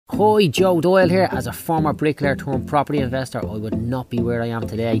Hi, Joe Doyle here. As a former bricklayer turned property investor, I would not be where I am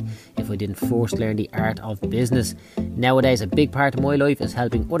today if I didn't first learn the art of business. Nowadays, a big part of my life is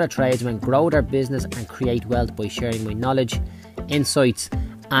helping other tradesmen grow their business and create wealth by sharing my knowledge, insights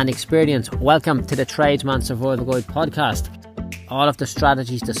and experience. Welcome to the Tradesman Survival Guide podcast. All of the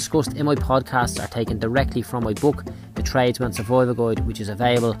strategies discussed in my podcasts are taken directly from my book, The Tradesman Survival Guide, which is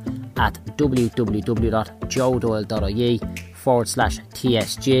available at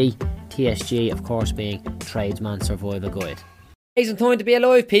www.joedoyle.ie/TSG. TSG, of course, being Tradesman Survival Guide. Amazing time to be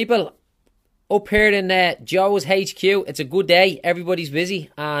alive, people. Up here in Joe's HQ, it's a good day. Everybody's busy,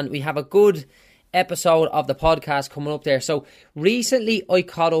 and we have a good episode of the podcast coming up there. So recently, I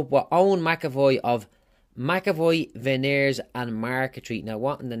caught up with Owen McAvoy of McAvoy Veneers and Marquetry. Now,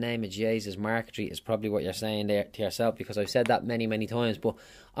 what in the name of Jesus Marquetry is probably what you're saying there to yourself, because I've said that many times. But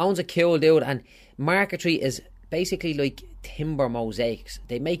Owen's a cool dude, and Marquetry is basically like timber mosaics.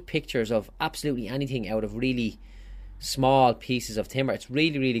 They make pictures of absolutely anything out of really small pieces of timber. It's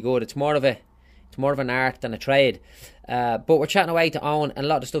really good. It's more of an art than a trade. But we're chatting away to Owen, and a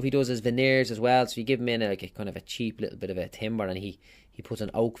lot of the stuff he does is veneers as well. So you give him in a kind of a cheap little bit of a timber, and he puts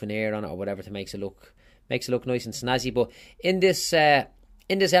an oak veneer on it or whatever to make it look nice and snazzy. But in this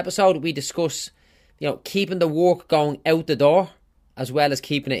episode, we discuss, keeping the work going out the door as well as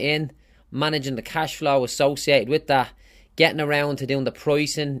keeping it in, managing the cash flow associated with that, getting around to doing the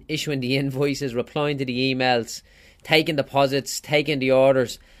pricing, issuing the invoices, replying to the emails, taking deposits, taking the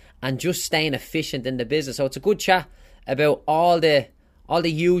orders, and just staying efficient in the business. So it's a good chat about all the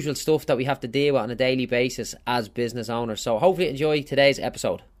usual stuff that we have to deal with on a daily basis as business owners. So hopefully you enjoy today's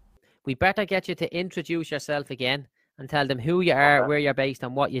episode. We better get you to introduce yourself again and tell them who you are, where you're based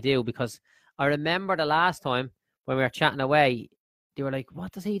and what you do, because I remember the last time when we were chatting away, they were like,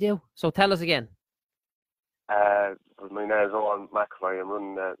 what does he do? So tell us again. My name is Owen McAvoy. I'm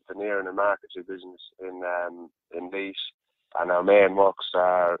running the veneering and marquetry business in Laois, and our main works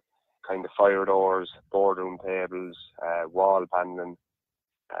are kind of fire doors, boardroom tables, wall paneling,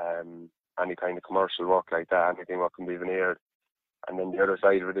 any kind of commercial work like that, anything that can be veneered. And then the other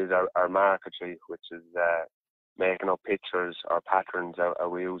side of it is our marquetry, which is making up pictures or patterns are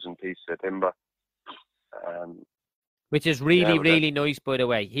we using pieces of timber. Which is really nice, by the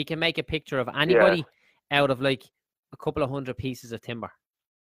way. He can make a picture of anybody out of like a couple of hundred pieces of timber.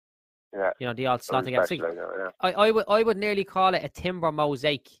 Yeah. The old slot together. I would nearly call it a timber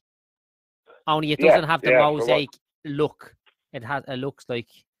mosaic. Only it doesn't have the mosaic look. It looks like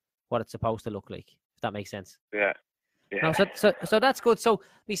what it's supposed to look like, if that makes sense. Yeah. No, so that's good. So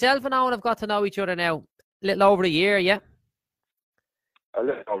myself and Owen have got to know each other now a little over a year, yeah? A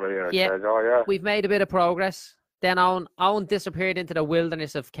little over a year. Yeah. We've made a bit of progress. Then Owen disappeared into the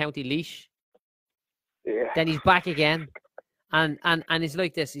wilderness of County Laois. Yeah. Then he's back again. And he's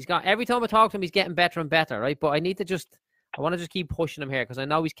like this. He's got, every time I talk to him, he's getting better and better, right? But I want to just keep pushing him here because I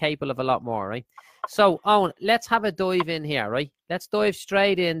know he's capable of a lot more, right? So, Owen, let's have a dive in here, right? Let's dive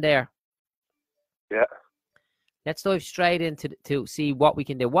straight in there. Yeah. Let's dive straight into to see what we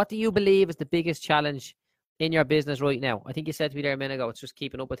can do. What do you believe is the biggest challenge in your business right now? I think you said to me there a minute ago, it's just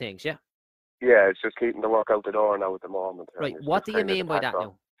keeping up with things, yeah? Yeah, it's just keeping the work out the door now at the moment. Right, what do you mean by that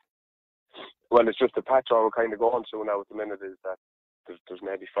now? Well, it's just the patch we're kind of going through now at the minute is that there's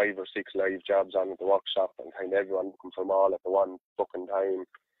maybe 5 or 6 live jobs on at the workshop, and kind of everyone looking for them all at the one fucking time.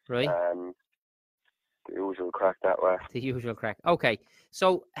 Right. The usual crack that way. The usual crack. Okay,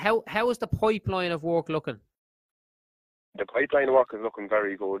 so how is the pipeline of work looking? The pipeline of work is looking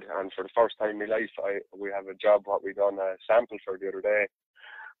very good, and for the first time in my life, we have a job what we done a sample for the other day,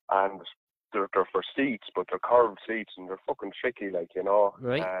 and they're for seats, but they're curved seats, and they're fucking tricky,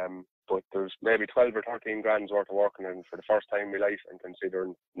 Right. But there's maybe 12 or 13 grand's worth of work in it for the first time in my life, and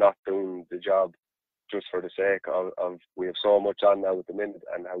considering not doing the job just for the sake of we have so much on now at the minute,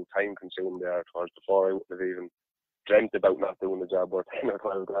 and how time consuming they are. Towards before I would have even dreamt about not doing the job worth 10 or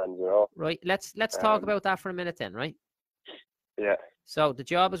 12 grand, Right. Let's talk about that for a minute then, right? Yeah. So the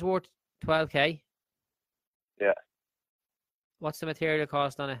job is worth 12k. Yeah. What's the material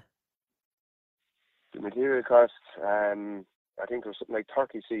cost on it? The material cost, I think it was something like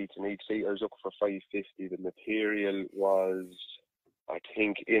 30 seats, and each seat I was looking for 550. The material was, I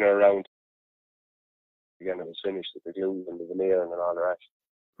think, in or around. Again, it was finished with the glue and the veneer and all the rest.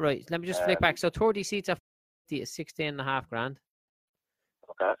 Right. Let me just flick back. So 30 seats at 50 is 16.5 grand.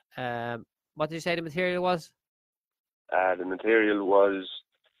 Okay. What did you say the material was? The material was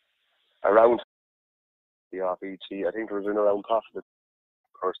around off each seat. I think it was in around profit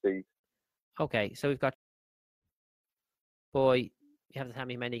per seat. Okay, so we've got. Boy, you have to tell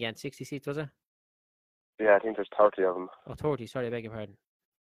me how many again. 60 seats, was it? Yeah, I think there's 30 of them. Oh, 30. Sorry, I beg your pardon.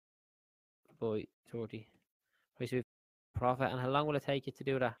 by 30. Right, so profit. And how long will it take you to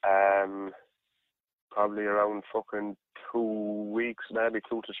do that? Probably around fucking 2 weeks, maybe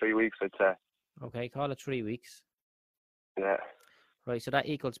 2 to 3 weeks, I'd say. Okay, call it 3 weeks. Yeah. Right, so that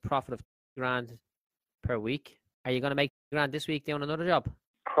equals profit of grand per week. Are you going to make grand this week doing another job?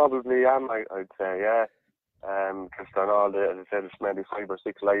 Probably am, I'd say, yeah. Because on all the, as I said, there's maybe 5 or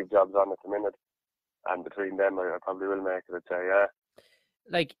 6 live jobs on at the minute. And between them, I probably will make it, I'd say, yeah.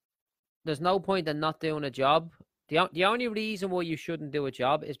 Like, there's no point in not doing a job. The only reason why you shouldn't do a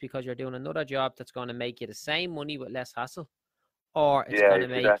job is because you're doing another job that's going to make you the same money with less hassle. Or it's going to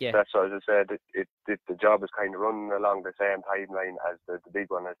make you... That's what I said. The job is kind of running along the same timeline as the big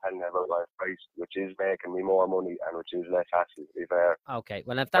one I was telling you about last price, which is making me more money and which is less hassle, to be fair. Okay,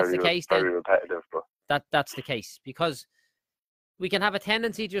 well, if that's the case, then... Very repetitive, but... That's the case. Because we can have a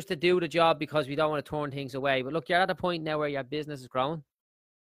tendency just to do the job because we don't want to turn things away. But look, you're at a point now where your business is growing.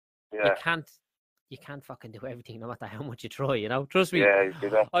 Yeah. You can't fucking do everything no matter how much you try, you know. Trust me. Yeah, you see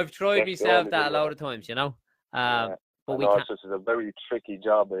that. I've tried myself that a lot of times, you know. But we can't. It's a very tricky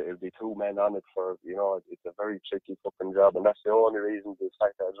job. It'll be 2 men on it for, you know, it's a very tricky fucking job, and that's the only reason the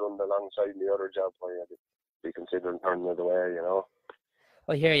fact that it's run alongside the other job why I'd be considering turning it away, you know.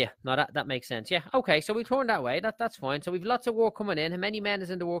 I hear you. No, that makes sense. Yeah. Okay, so we turn that way. That's fine. So we've lots of work coming in. How many men is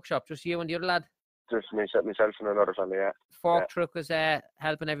in the workshop? Just you and the other lad? Just myself and another fella, yeah. Fork truck is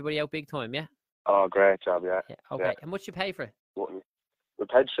helping everybody out big time, yeah? Oh, great job, yeah. Okay. Yeah. How much you pay for it? We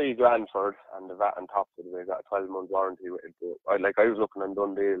paid $3,000 for it, and the VAT on top of it. We got a 12-month warranty with it. But I was looking on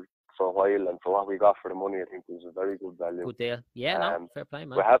Dundee for a while, and for what we got for the money, I think it was a very good value. Good deal. Yeah, fair play,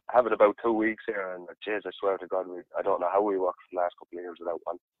 man. We have it about 2 weeks here, and jeez, I swear to God, I don't know how we worked for the last couple of years without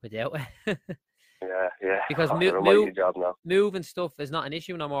one. Without Yeah. Because job now. moving stuff is not an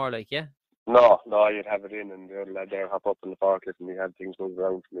issue no more, like, yeah? No, you'd have it in, and the other lad there hop up in the forklift, and we had things moved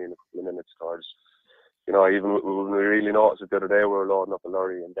around for me in a couple of minutes towards. You know, even when we really noticed it the other day, we were loading up a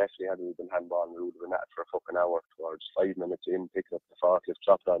lorry, and definitely had we been handballing, we would have been at it for a fucking hour towards 5 minutes in, picking up the forklift,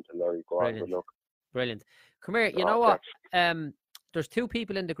 dropped it onto the lorry, go on, good luck. Brilliant. Come here, you know what? There's 2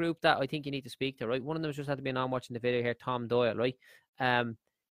 people in the group that I think you need to speak to, right? One of them just had to be on watching the video here, Tom Doyle, right?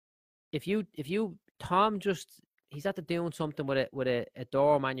 If you Tom he's had to doing something with a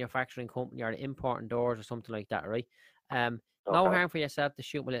door manufacturing company or importing doors or something like that, right? No harm for yourself to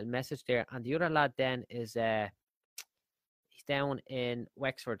shoot me a little message there. And the other lad then is he's down in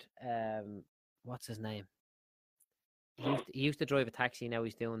Wexford. What's his name? He used to drive a taxi. Now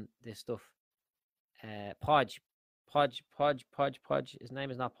he's doing this stuff. Podge. His name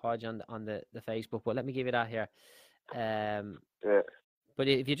is not Podge on the Facebook, but let me give you that here. Yeah. But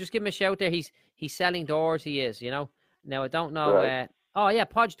if you just give him a shout there, he's selling doors. He is, you know. Now I don't know. Right.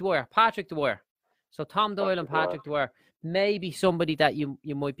 Podge Dwyer, Patrick Dwyer. So Tom Doyle and Patrick Dwyer, maybe somebody that you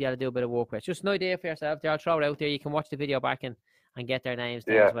might be able to do a bit of work with. Just an idea for yourself there. I'll throw it out there. You can watch the video back and get their names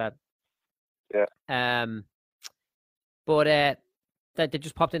there as well. Yeah. But that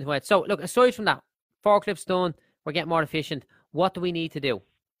just popped into my head. So look, aside from that, forklift's done. We're getting more efficient. What do we need to do?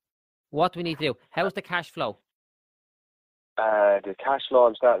 How's the cash flow? The cash flow,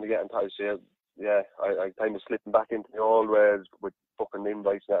 I'm starting to get in touch. Yeah, I kind of slipping back into the old ways with fucking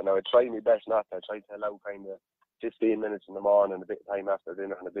invites now. Now I try my best not to. I try to allow kind of 15 minutes in the morning, a bit of time after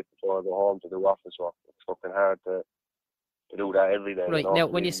dinner, and a bit before I go home to do office work. It's fucking hard to do that every day. Right, you know? now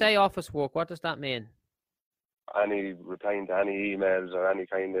when you say office work, what does that mean? Any replying to any emails or any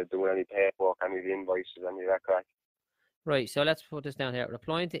kind of doing any paperwork, any of the invoices, any of that crack. Right, so let's put this down here.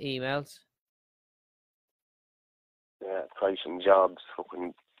 Replying to emails. Yeah, pricing jobs,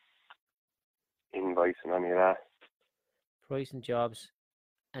 fucking invoicing, any of that. Pricing jobs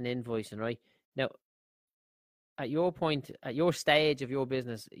and invoicing, right? Now, at your point, at your stage of your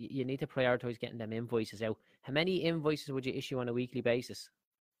business, you need to prioritize getting them invoices out. How many invoices would you issue on a weekly basis?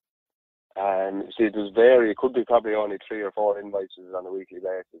 See, it does vary. It could be probably only 3 or 4 invoices on a weekly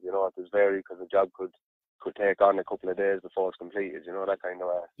basis. You know, it does vary because the job could take on a couple of days before it's completed. You know, that kind of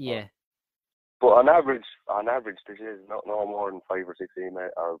way. Yeah. But on average, this is no more than 5 or 6 email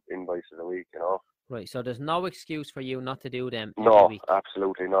or invoices a week. You know. Right. So there's no excuse for you not to do them. No, every week.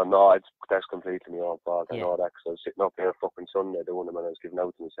 Absolutely not. No, that's completely my own fault. Yeah. I know that because I was sitting up here fucking Sunday doing them and I was giving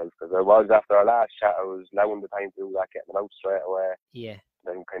out to myself because I was after our last chat. I was allowing the time to do that, getting them out straight away. Yeah.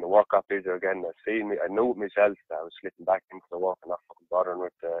 Then kind of work got busier again. I knew it myself that I was slipping back into the work and not fucking bothering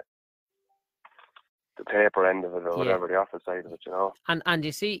with the paper end of it or whatever, the office side of it, you know. And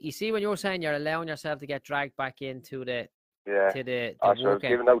you see when you're saying you're allowing yourself to get dragged back into the I was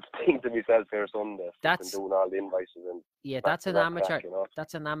giving out things to myself here Sunday. That's doing all the invoices and that's an amateur.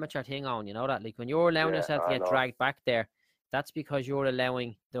 That's an amateur thing on, you know that. Like when you're allowing yourself to get dragged back there, That's because you're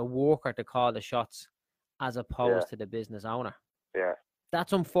allowing the worker to call the shots as opposed to the business owner. Yeah.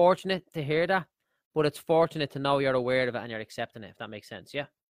 That's unfortunate to hear that, but it's fortunate to know you're aware of it and you're accepting it, if that makes sense, yeah?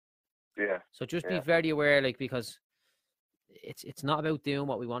 Yeah. So just be very aware, like, because it's not about doing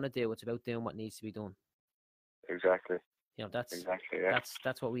what we want to do, it's about doing what needs to be done. Exactly. You know, that's exactly, yeah.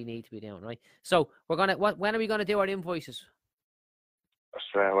 That's what we need to be doing, right? So we're gonna when are we gonna do our invoices?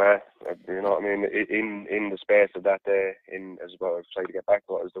 Straight away, you know what I mean. In the space of that day, as well, I try to get back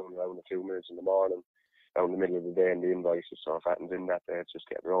to what I was doing around a few minutes in the morning, around the middle of the day, in the invoices. So if happens in that day, it's just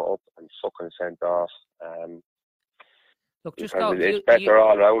get brought up and fucking sent off. Look, just go. It's better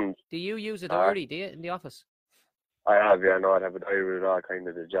all around. Do you use it already? Do you in the office? I have, yeah. No, I'd have a diary with all kind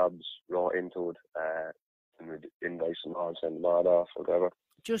of the jobs brought into it, and with invoice and all, send them all off or whatever.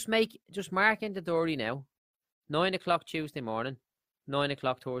 Just mark in the diary now. 9 o'clock Tuesday morning, 9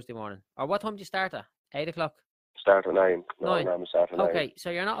 o'clock Thursday morning. Or what time do you start at? 8 o'clock? Start at 9. No, 9. I'm start at 9. Okay, so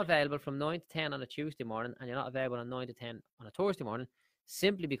you're not available from 9 to 10 on a Tuesday morning, and you're not available on 9 to 10 on a Thursday morning,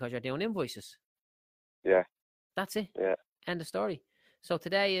 simply because you're doing invoices. Yeah. That's it. Yeah. End of story. So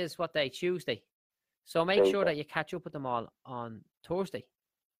today is what day? Tuesday. So make sure that you catch up with them all on Thursday,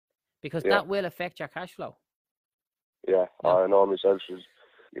 because that will affect your cash flow. Yeah, I know myself. You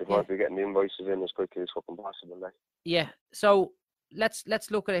want to be getting the invoices in as quickly as fucking possible, like. Yeah. So let's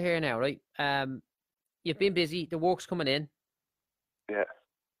look at it here now, right? You've been busy. The work's coming in. Yeah.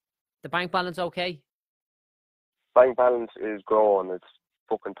 The bank balance okay? Bank balance is growing. It's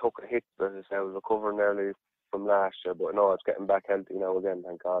fucking took a hit, but I was recovering early from last year, but no, it's getting back healthy now again,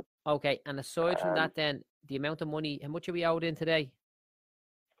 thank God. Okay, and aside from that, then the amount of money, how much are we owed in today?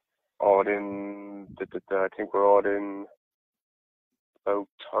 I think we're owed in about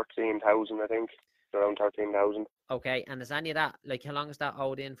 13,000. I think around 13,000. Okay, and is any of that, like, how long is that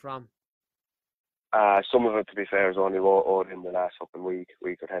owed in from? Some of it, to be fair, is only owed in the last fucking week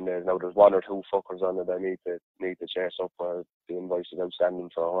or 10 days. Now there's one or two fuckers on it I need to chase up where the invoice is outstanding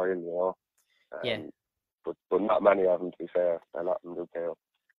for a while, you know. Yeah. But not many of them, to be fair. A lot of them do pay up.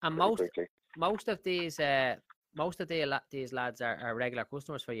 And most of these lads are regular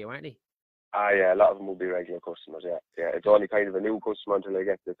customers for you, aren't they? Yeah, a lot of them will be regular customers, yeah. It's only kind of a new customer until they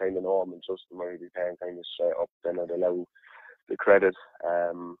get the kind of norm and trust them where you'll be paying kind of straight up, then I'd allow the credit.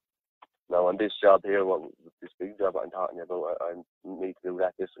 Now on this job here, this big job I'm talking about, I need to do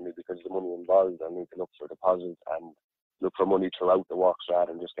that differently because of the money involved. I need to look for deposits and look for money throughout the works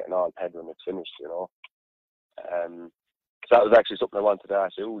rather than just getting all paid when it's finished, you know. So that was actually something I wanted to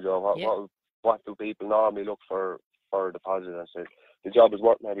ask you, Joe. What do people normally look for a deposit? I said the job is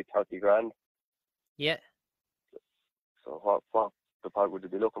worth maybe 30 grand. Yeah. So what deposit would you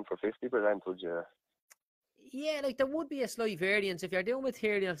be looking for? 50%, would you? Yeah, like there would be a slight variance. If you're doing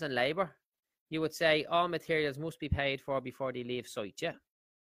materials and labour, you would say all materials must be paid for before they leave site, yeah?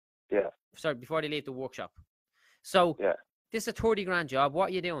 Yeah. Sorry, before they leave the workshop. So this is a 30 grand job. What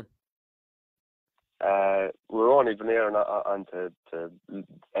are you doing? We're only veneering onto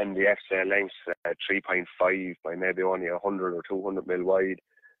MDF lengths 3.5 by maybe only 100 or 200 mil wide.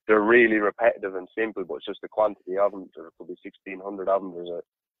 They're really repetitive and simple, but it's just the quantity of them. There could be 1,600 of them.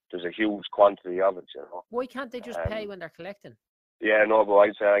 There's a huge quantity of it, you know. Why can't they just pay when they're collecting? Yeah, no, but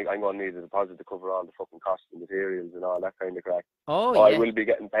I'd say I'm going to need a deposit to cover all the fucking costs and materials and all that kind of crack. Oh, yeah. I will be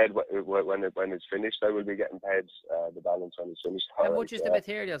getting paid when it's finished. I will be getting paid the balance when it's finished. How much is the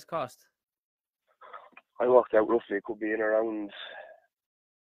materials cost? I worked out roughly it could be in around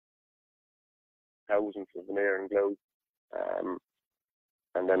 1,000 for veneer and glue.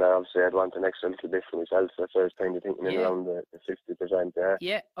 And then obviously I'd want an extra little bit for myself. That's why I was kind of thinking in around the 50% there.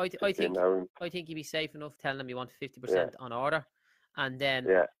 Yeah, I think you'd be safe enough telling them you want 50% on order, and then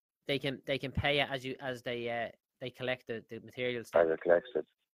they can pay it as they collect the materials. As they collect it.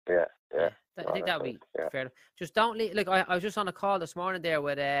 Yeah. I think that would be fair enough. Just don't leave. Look, I was just on a call this morning there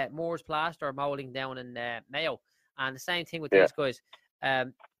with Moore's Plaster Moulding down in Mayo, and the same thing with these guys.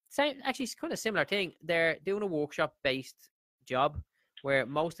 Actually, it's kind of similar thing. They're doing a workshop-based job where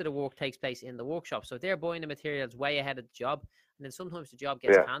most of the work takes place in the workshop. So they're buying the materials way ahead of the job, and then sometimes the job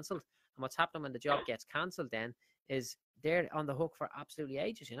gets cancelled. And what's happening when the job gets cancelled then is they're on the hook for absolutely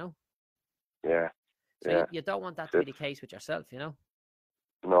ages, you know? Yeah. So you don't want that to be the case with yourself, you know?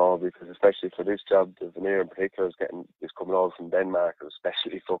 No, because especially for this job, the veneer in particular is coming over from Denmark,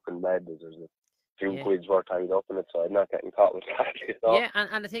 especially fucking mad. There's a few quids worth tied up in it, so I'm not getting caught with that, you know? Yeah,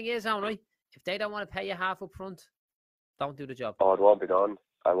 and the thing is, right, if they don't want to pay you half up front, don't do the job. Oh, it won't be done.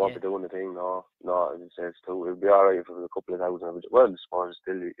 I won't be doing the thing, no. As it says too, it'll be alright if it was a couple of thousand. Well, I suppose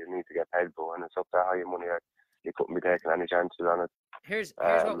still you need to get paid, but when it's up that high money, you couldn't be taking any chances on it. Here's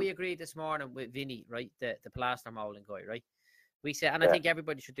what we agreed this morning with Vinny, right? The plaster moulding guy, right? We said, and I think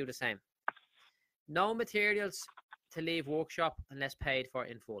everybody should do the same. No materials to leave workshop unless paid for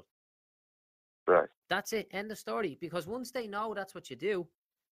in full. Right. That's it. End of story. Because once they know that's what you do,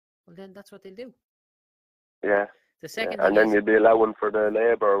 well, then that's what they'll do. Yeah. The second and thing then is, you'd be allowing for the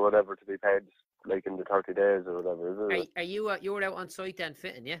labour or whatever to be paid, like in the 30 days or whatever, is it? are you you're out on site then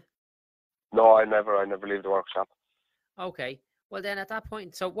fitting, yeah? No, I never leave the workshop. Okay. Well, then at that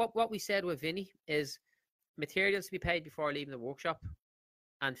point, so what we said with Vinny is materials to be paid before leaving the workshop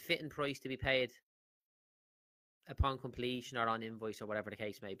and fitting price to be paid upon completion or on invoice or whatever the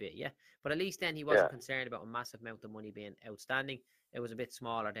case may be, yeah? But at least then he wasn't concerned about a massive amount of money being outstanding. It was a bit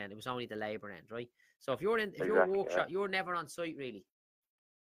smaller then. It was only the labour end, right? So if you're in your workshop, you're never on site really.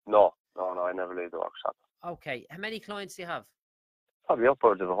 No, I never leave the workshop. Okay. How many clients do you have? Probably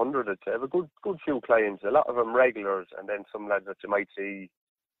upwards of 100. I'd say. I have a good few clients. A lot of them regulars, and then some lads that you might see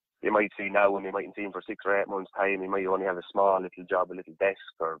now, and you mightn't see them for 6 or 8 months' time. You might only have a small little job, a little desk,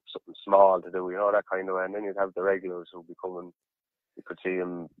 or something small to do, that kind of way. And then you'd have the regulars who'll be coming. You could see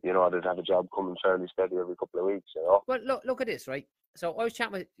them, they'd have a job coming fairly steady every couple of weeks, Well, look at this, right? So I was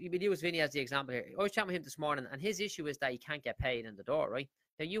chatting with, we use Vinny as the example here. I was chatting with him this morning, and his issue is that he can't get paid in the door, right?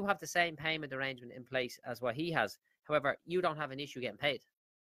 Now, you have the same payment arrangement in place as what he has. However, you don't have an issue getting paid.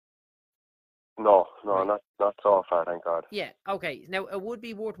 No, right. not so far, thank God. Yeah, okay. Now, it would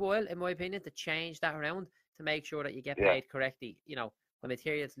be worthwhile, in my opinion, to change that around to make sure that you get paid correctly, when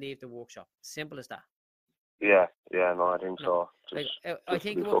materials leave the workshop. Simple as that. Yeah, no, I think so. I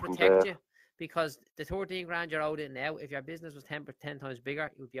think it will protect you, because the 13 grand you're out in now, if your business was 10 times bigger,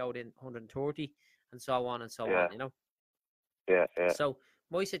 you would be out in 130 and so on and so on, Yeah. So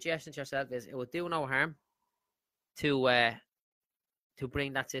my suggestion to yourself is it would do no harm to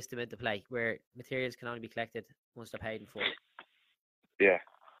bring that system into play where materials can only be collected once they're paid in full. Yeah.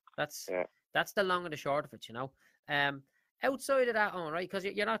 That's the long and the short of it, outside of that, right? Because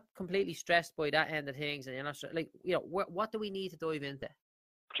you're not completely stressed by that end of things, and you're not what do we need to dive into?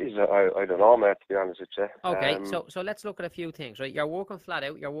 Jeez, I don't know, mate, to be honest with you. Okay, so let's look at a few things, right? You're working flat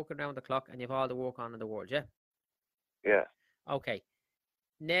out, you're working around the clock, and you've all the work on in the world, yeah? Yeah. Okay.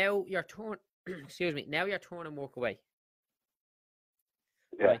 Now you're now you're turning work away.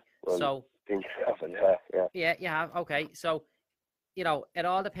 Yeah. Right. Well, so yeah. Okay. So, it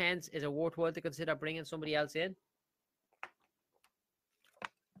all depends. Is it worthwhile to consider bringing somebody else in?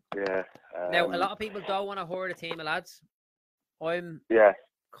 Yeah. Now, a lot of people don't want to hire a team of lads. I'm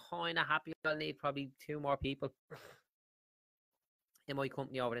kind of happy. I'll need probably 2 more people in my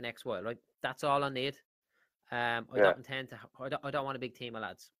company over the next while, right? That's all I need. I don't intend to. I don't want a big team of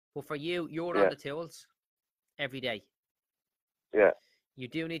lads. But for you, you're on the tools every day. Yeah. You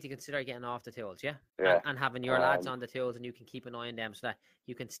do need to consider getting off the tools, yeah? Yeah. And having your lads on the tools, and you can keep an eye on them so that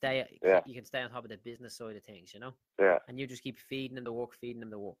you can stay on top of the business side of things, Yeah. And you just keep feeding them the work,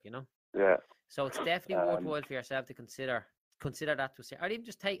 Yeah. So it's definitely worthwhile for yourself to consider that to say, or even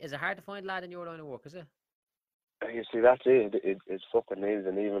just is it hard to find a lad in your line of work, is it? You see, that's it. It's fucking is,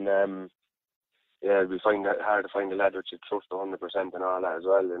 and even we find it hard to find a lad which you trust 100% and all that as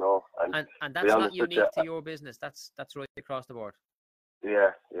well, And that's not unique to your business. That's right across the board.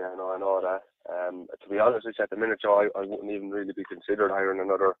 Yeah, no, I know that. To be honest with you, at the minute, Joe, I wouldn't even really be considered hiring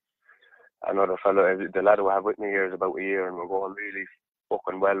another fellow. The lad who I have with me here is about a year, and we're going really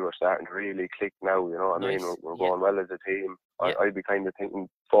fucking well. We're starting to really click now, you know what I mean? We're going well as a team. I'd be kind of thinking,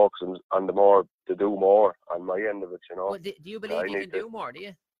 focusing on to do more on my end of it, Well, do you believe you can do more, do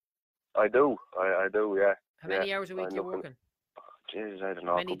you? I do, I do, yeah. How many hours a week are you working? Jesus, I don't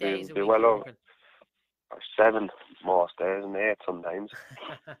know. How many days a week well are you working? 7 most days and 8 sometimes.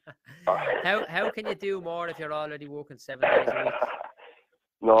 How can you do more if you're already working 7 days a week?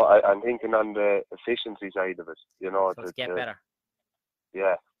 No, I'm thinking on the efficiency side of it, So to get better.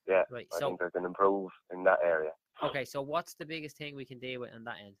 Yeah. Right. I think I can improve in that area. Okay, so what's the biggest thing we can deal with on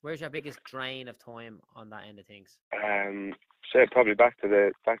that end? Where's your biggest drain of time on that end of things? Say probably back to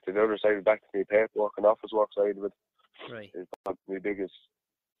the other side, back to the paperwork and office work side of it. Right. Is probably the biggest.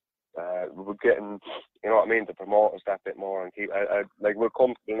 We're getting, to promote us that bit more and keep. We're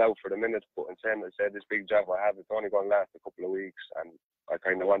comfortable now for the minute, but in saying, I said this big job I have, it's only going to last a couple of weeks, and I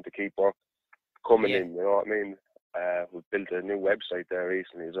kind of want to keep work coming in. You know what I mean? We've built a new website there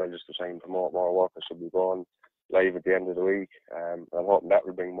recently as well, just to try and promote more work. I should be going live at the end of the week. I'm hoping that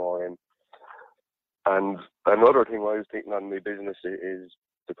will bring more in. And another thing I was thinking on my business is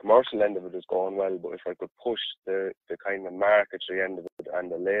the commercial end of it is going well, but if I could push the kind of marketry end of it and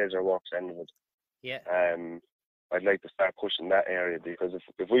the laser works end of it, I'd like to start pushing that area, because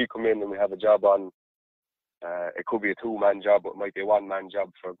if we come in and we have a job on it could be a 2-man job, but it might be a 1-man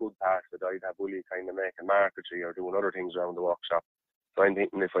job for a good part of it. I'd have Willie kind of making marketry or doing other things around the workshop. So I'm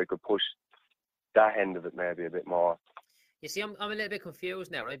thinking if I could push that end of it maybe a bit more. You see, I'm a little bit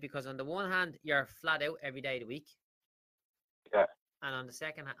confused now, right? Because on the one hand, you're flat out every day of the week. Yeah. And on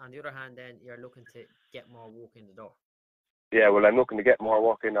the other hand, then you're looking to get more work in the door. Yeah, well, I'm looking to get more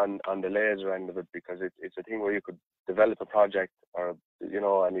work in on the laser end of it, because it's a thing where you could develop a project, or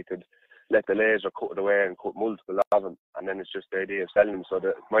and you could let the laser cut it away and cut multiple of them, and then it's just the idea of selling them. So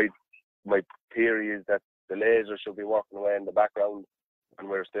that my theory is that the laser should be working away in the background, and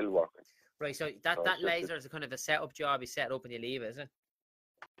we're still working. Right. So that laser is a kind of a setup job. You set it up and you leave it, is it?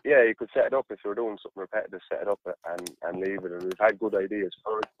 Yeah, you could set it up if you're doing something repetitive. Set it up and leave it. And we've had good ideas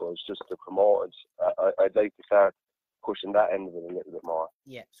for it, but it's just to promote it. I'd like to start pushing that end of it a little bit more.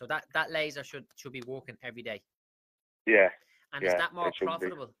 Yeah. So that laser should be working every day. Yeah. And is that more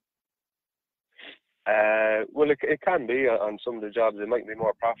profitable? Well, it can be on some of the jobs. It might be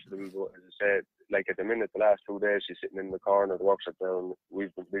more profitable, but as I said, like at the minute, the last 2 days, she's sitting in the corner of the workshop now, and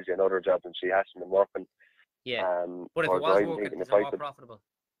we've been busy on other jobs, and she hasn't been working. Yeah. But if it was working, is it more profitable?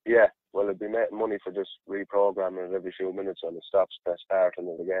 Yeah. Well, it'd be making money for just reprogramming it every few minutes, and it stops, press start on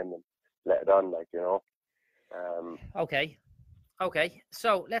it again, and let it on, Okay.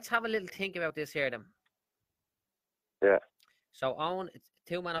 So let's have a little think about this here, then. Yeah. So Owen, it's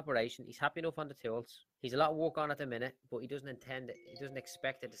a 2-man operation. He's happy enough on the tools. He's a lot of work on at the minute, but he doesn't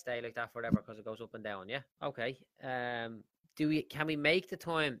expect it to stay like that forever, because it goes up and down. Yeah. Okay. Can we make the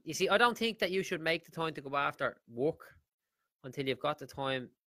time? You see, I don't think that you should make the time to go after work until you've got the time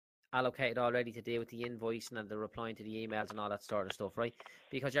allocated already to deal with the invoicing and the replying to the emails and all that sort of stuff, right?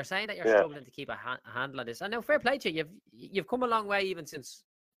 Because you're saying that you're struggling to keep a handle on this. And now, fair play to you. You've come a long way, even since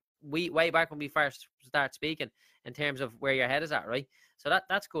way back when we first started speaking, in terms of where your head is at, right? So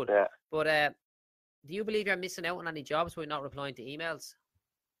that's good. Yeah. But do you believe you're missing out on any jobs by not replying to emails?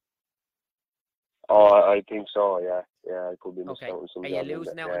 Oh, I think so. Yeah. I could be missing out on some. Are you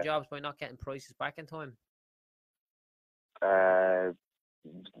losing out on jobs by not getting prices back in time?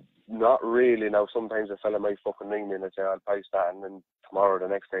 Not really. Now, sometimes a fella might fucking ring me and say, I'll price that, and then tomorrow, the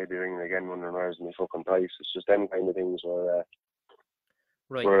next day, they ring me again wondering where's my fucking price. It's just them kind of things where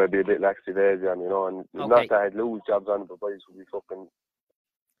I'd be a bit lackadaisy on, and not that I'd lose jobs on it, but boys would be fucking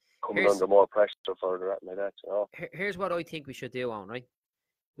coming under more pressure for that like that, Here's what I think we should do, Owen, right?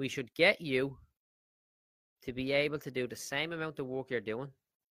 We should get you to be able to do the same amount of work you're doing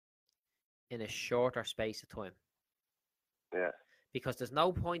in a shorter space of time. Yeah. Because there's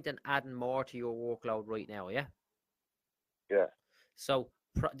no point in adding more to your workload right now, yeah? Yeah. So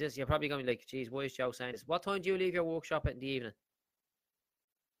you're probably going to be like, geez, why is Joe saying this? What time do you leave your workshop in the evening?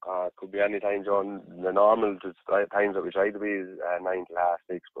 It could be any time during the normal times that we try to be is 9 to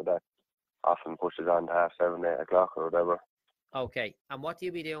 6:30, but that often pushes on to 7:30, 8 o'clock or whatever. Okay. And what do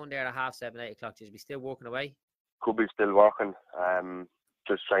you be doing there at 7:30, 8 o'clock? Do you be still working away? Could be still working.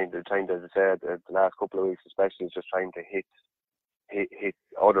 Just trying to, as I said, the last couple of weeks especially, just trying to hit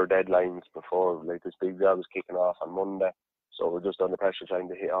other deadlines before, like this big job is kicking off on Monday. So we're just under pressure trying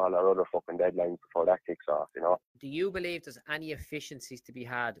to hit all our other fucking deadlines before that kicks off, Do you believe there's any efficiencies to be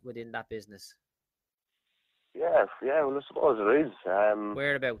had within that business? Yeah, well, I suppose there is.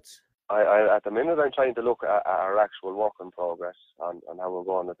 Whereabouts? I at the minute, I'm trying to look at our actual work in progress and how we're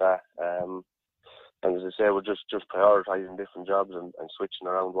going with that. And as I say, we're just prioritising different jobs and switching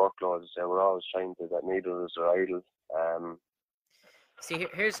around workloads. So we're always trying to that neither of us are idle. See,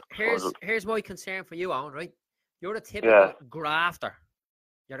 here's my concern for you, Owen, right? You're a typical grafter.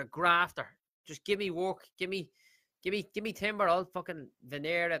 You're a grafter. Just give me work. Give me timber. I'll fucking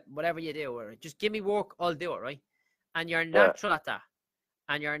veneer it, whatever you do. Or just give me work. I'll do it, right? And you're natural at that.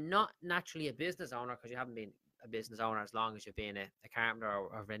 And you're not naturally a business owner because you haven't been a business owner as long as you've been a carpenter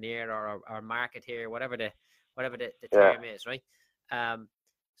or veneer or marketeer, whatever the term is, right?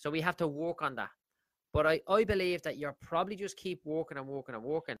 So we have to work on that. But I believe that you're probably just keep working and working and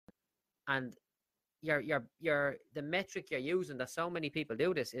working, and you're the metric you're using that so many people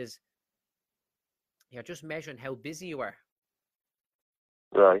do this is you're just measuring how busy you are.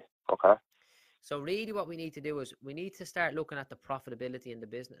 Right. Okay. So really what we need to do is we need to start looking at the profitability in the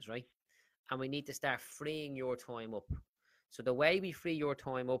business, right? And we need to start freeing your time up. So the way we free your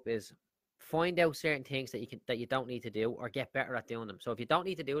time up is find out certain things that you don't need to do or get better at doing them. So if you don't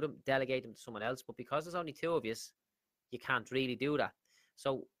need to do them, delegate them to someone else. But because there's only 2 of you, you can't really do that.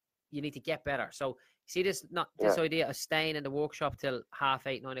 So you need to get better. So see this idea of staying in the workshop till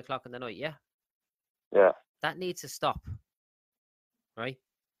 8:30, 9 o'clock in the night, yeah? Yeah. That needs to stop. Right?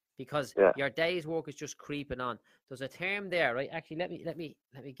 because your day's work is just creeping on. There's a term there, right? Actually, let me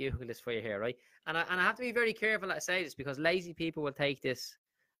Google this for you here, right? And I have to be very careful that I say this because lazy people will take this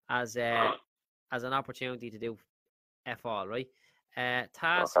as an opportunity to do F all, right?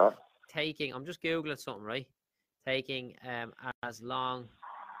 Task taking. I'm just googling something, right? Taking as long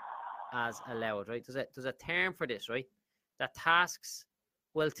as allowed, right? There's a term for this, right? That tasks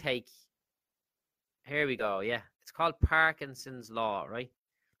will take. Here we go. Yeah, it's called Parkinson's law, right?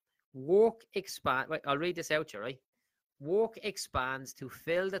 Work expand. Right, I'll read this out to you, right? Work expands to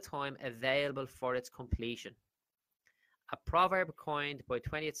fill the time available for its completion. A proverb coined by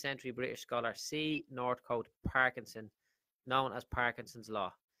 20th century British scholar C. Northcote Parkinson, known as Parkinson's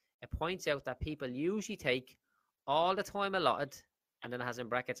law. It points out that people usually take all the time allotted, and then it has in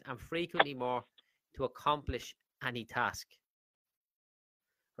brackets, and frequently more to accomplish any task.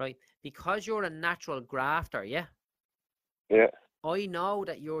 Right? Because you're a natural grafter, yeah? Yeah. I know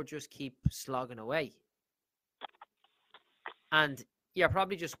that you're just keep slogging away. And you're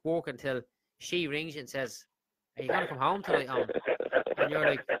probably just working till she rings you and says, "Are you going to come home tonight, Owen?" And you're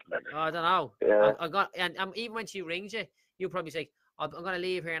like, "Oh, I don't know." Yeah. And even when she rings you, you'll probably say, "I'm going to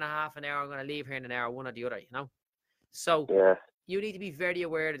leave here in a half an hour. I'm going to leave here in an hour, one or the other," you know? So you need to be very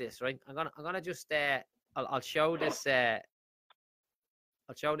aware of this, right? I'm gonna just I'll show this little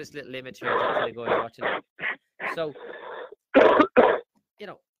image here to the guys watching it. So you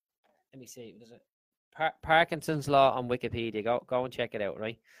know, let me see. There's a Parkinson's law on Wikipedia. Go and check it out,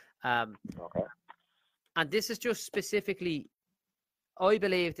 right? Okay. And this is just specifically, I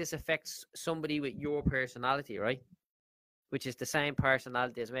believe this affects somebody with your personality, right? Which is the same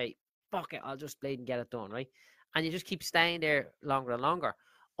personality as me. Fuck it, I'll just bleed and get it done, right? And you just keep staying there longer and longer.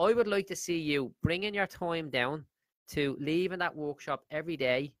 I would like to see you bringing your time down to leaving that workshop every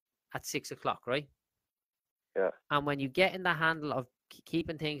day at 6 o'clock, right? Yeah. And when you get in the handle of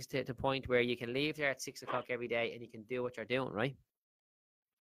keeping things to the point where you can leave there at 6 o'clock every day and you can do what you're doing, right?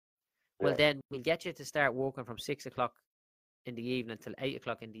 Yeah. Well, then we'll get you to start working from 6 o'clock in the evening till 8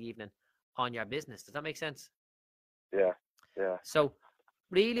 o'clock in the evening on your business. Does that make sense? Yeah. Yeah. So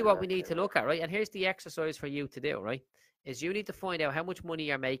really what we need to look at, right? And here's the exercise for you to do, right? Is you need to find out how much money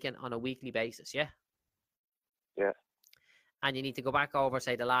you're making on a weekly basis, yeah? Yeah. And you need to go back over,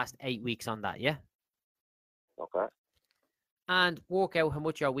 say, the last 8 weeks on that, yeah? Okay. And work out how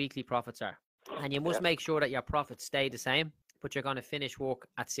much your weekly profits are. And you must make sure that your profits stay the same, but you're going to finish work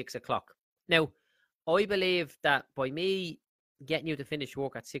at 6 o'clock. Now, I believe that by me getting you to finish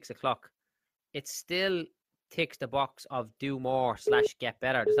work at 6 o'clock, it still ticks the box of do more / get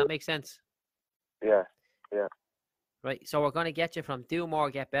better. Does that make sense? Yeah. Yeah. Right. So we're going to get you from do more,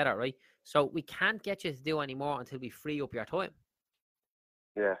 get better, right? So we can't get you to do any more until we free up your time.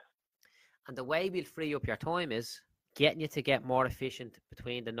 Yeah. And the way we'll free up your time is getting you to get more efficient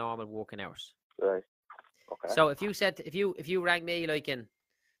between the normal working hours. Right. Okay. So if you rang me like in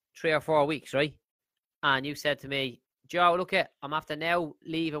 3 or 4 weeks, right? And you said to me, "Joe, look I'm after now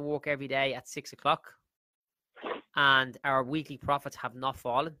leaving work every day at 6 o'clock. And our weekly profits have not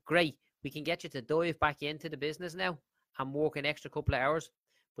fallen." Great. We can get you to dive back into the business now and work an extra couple of hours.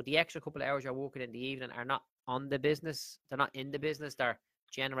 But the extra couple of hours you're working in the evening are not on the business. They're not in the business. They're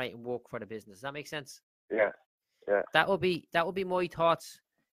generating work for the business. Does that make sense? Yeah. Yeah. That would be my thoughts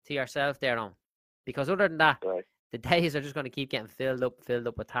to yourself there on. Because other than that, the days are just going to keep getting filled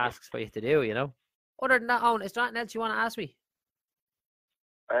up with tasks for you to do, you know? Other than that, Owen, is there anything else you want to ask me?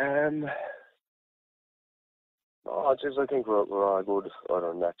 No, I think we're all good other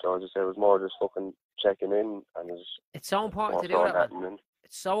than that. So I just say it was more just fucking checking in, and it's so important to do that, man.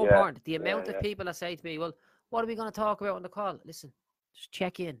 It's so important. The amount of people that say to me, "Well, what are we going to talk about on the call?" Listen, just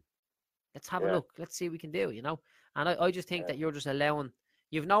check in. Let's have a look. Let's see what we can do, you know? And I just think that you're just allowing,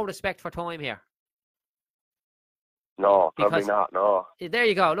 you've no respect for time here. No, probably not, no. There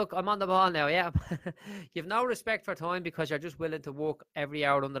you go. Look, I'm on the ball now, yeah. You've no respect for time because you're just willing to work every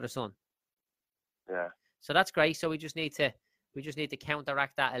hour under the sun. Yeah. So that's great. So we just need to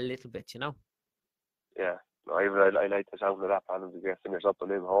counteract that a little bit, you know? Yeah. No, I like the sound of that panel to get finished up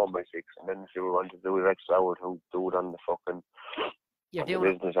and leave home by 6, and then if you want to do the extra hour, do it on the fucking the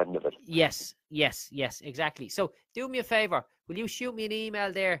business end of it. Yes, exactly. So do me a favor. Will you shoot me an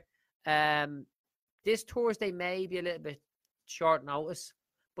email there? This Thursday may be a little bit short notice,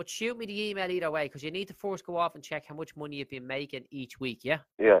 but shoot me the email either way, because you need to first go off and check how much money you've been making each week, yeah?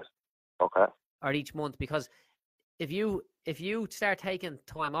 Yes. Okay. Or each month, because if you start taking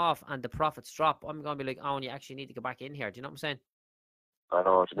time off and the profits drop, I'm going to be like, "Oh, and you actually need to go back in here." Do you know what I'm saying? I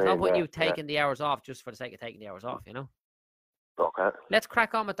know what you mean. It's not what you taking the hours off just for the sake of taking the hours off, you know? Okay. Let's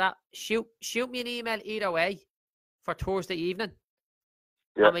crack on with that. Shoot me an email either way for Thursday evening.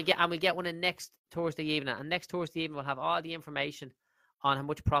 Yeah. And we get one in next Thursday evening. And next Thursday evening we'll have all the information on how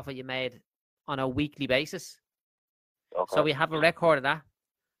much profit you made on a weekly basis. Okay. So we have a record of that,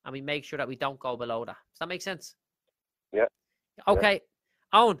 and we make sure that we don't go below that. Does that make sense? Yeah. Okay. Yeah.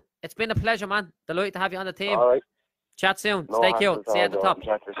 Owen, it's been a pleasure, man. Delighted to have you on the team. All right. Chat soon. No Stay hassle cute. See you at the top.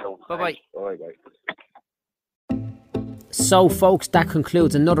 Bye-bye. Bye-bye. So, folks, that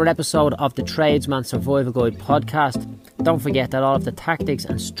concludes another episode of the Tradesman Survival Guide podcast. Don't forget that all of the tactics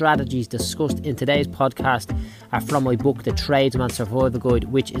and strategies discussed in today's podcast are from my book, The Tradesman Survival Guide,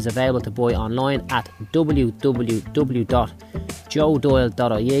 which is available to buy online at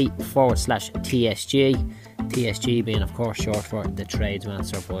www.joedoyle.ie/TSG. TSG being, of course, short for The Tradesman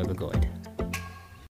Survival Guide.